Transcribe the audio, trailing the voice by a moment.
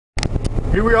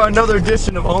Here we are, another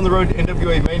edition of On the Road to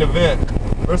NWA Main Event.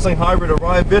 Wrestling hybrid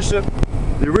Orion Bishop,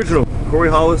 the original Corey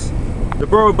Hollis, the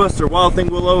Burrow Buster Wild Thing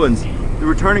Will Owens, the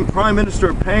returning Prime Minister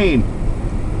of Pain,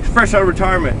 fresh out of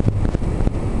retirement,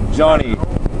 Johnny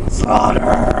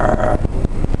Slaughter,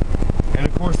 and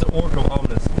of course the Orc of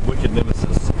Ominous, Wicked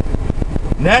Nemesis.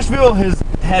 Nashville has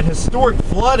had historic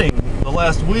flooding the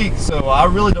last week, so I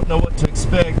really don't know what to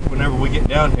expect whenever we get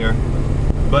down here.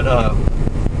 But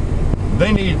they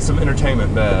need some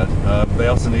entertainment bad. They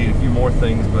also need a few more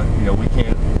things, but you know, we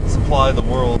can't supply the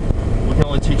world. We can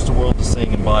only teach the world to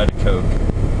sing and buy a Coke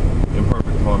in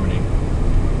perfect harmony.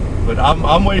 But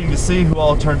I'm waiting to see who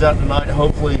all turns out tonight.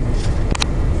 Hopefully,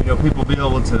 you know, people will be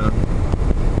able to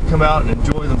come out and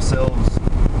enjoy themselves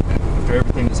after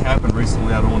everything that's happened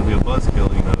recently. I don't want to be a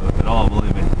buzzkill, you know, at all,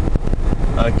 believe me.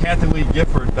 Kathy Lee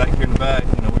Gifford back here in the back.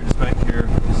 You know, we're just back here,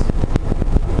 just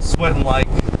sweating like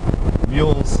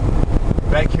mules.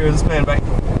 Back here, this man back,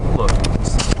 look,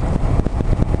 this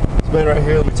man right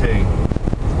here, let me tell you.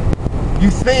 You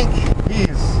think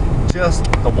he's just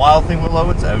the Wild Thing Will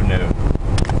Owens? Oh no.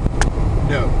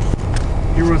 No.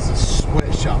 He runs a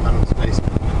sweatshop out of his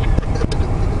basement.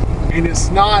 And it's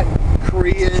not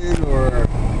Korean or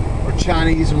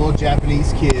Chinese or little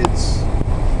Japanese kids.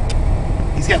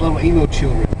 He's got little emo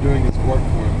children doing his work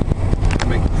for him,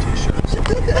 making t-shirts.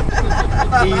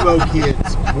 Emo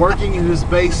kids working in his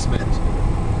basement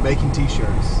making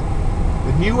t-shirts.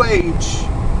 The New Age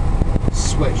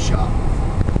sweatshop.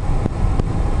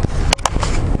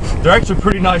 They're actually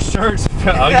pretty nice shirts.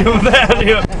 I'll give him that.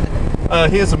 Yeah.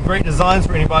 He has some great designs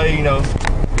for anybody, you know,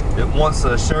 that wants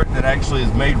a shirt that actually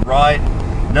is made right.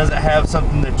 Doesn't have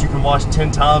something that you can wash 10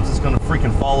 times, it's going to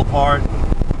freaking fall apart.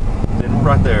 And then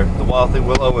right there, the Wild Thing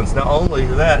Will Owens. Not only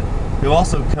that, he'll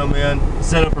also come in,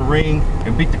 set up a ring,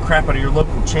 and beat the crap out of your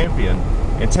local champion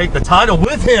and take the title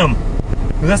with him.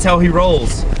 That's how he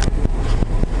rolls.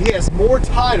 He has more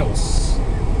titles,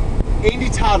 indie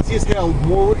titles. He has held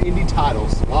more indie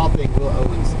titles, Wild Thing Will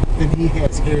Owens, than he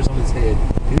has hairs on his head.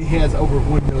 And he has over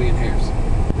 1 million hairs.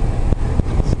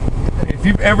 If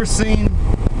you've ever seen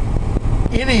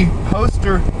any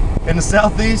poster in the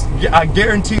Southeast, I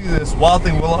guarantee you this, Wild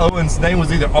Thing Will Owens' name was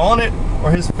either on it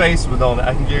or his face was on it.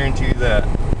 I can guarantee you that.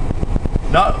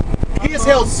 He has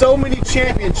held so many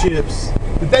championships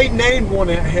that they named one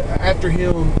after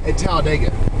him at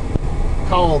Talladega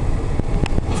called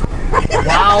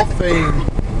Wild Thing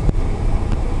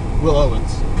Will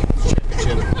Owens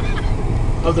Championship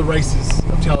of the races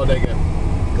of Talladega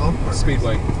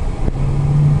Speedway.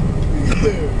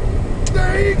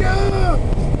 There you go!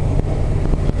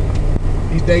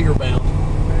 He's dagger bound.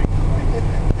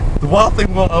 The Wild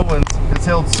Thing Will Owens has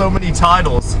held so many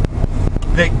titles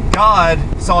that God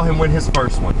saw him win his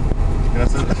first one. And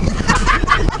that's it.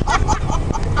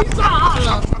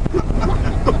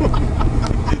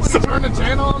 So turn the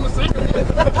channel on the second.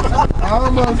 I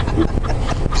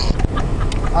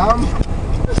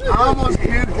almost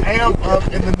hit amp up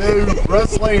in the new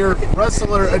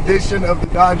wrestler edition of the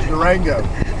Dodge Durango,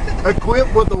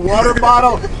 equipped with a water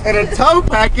bottle and a tow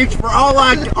package for all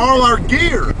our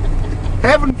gear.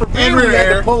 Heaven forbid we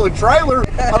had to pull a trailer.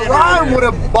 Orion would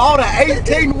have bought an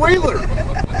 18-wheeler.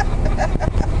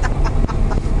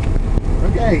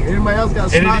 Okay, anybody else got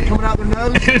snot coming out their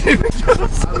nose? I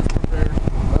was prepared.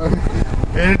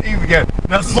 And it even got,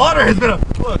 now Slaughter has been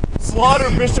look, Slaughter,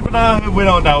 Bishop, and I have went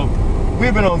on now.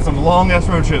 We've been on some long ass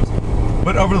road trips,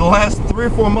 but over the last 3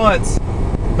 or 4 months,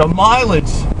 the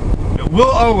mileage that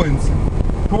Will Owens,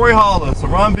 Corey Hollis,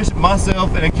 Ron Bishop,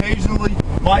 myself, and occasionally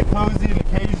Mike Posey, and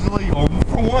occasionally, or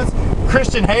for once,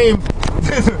 Christian Haim.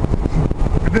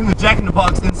 Then the Jack in the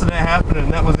Box incident happened,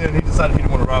 and that was it. He decided he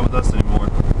didn't want to ride with us anymore.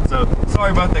 So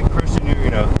sorry about that, Christian. You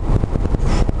know,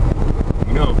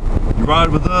 you ride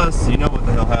with us, you know what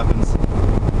the hell happens.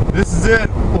 This is it.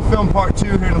 We'll film part 2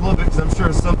 here in a little bit, because I'm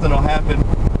sure something will happen.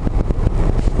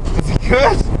 Is he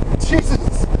good?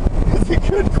 Jesus, is he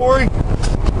good, Corey?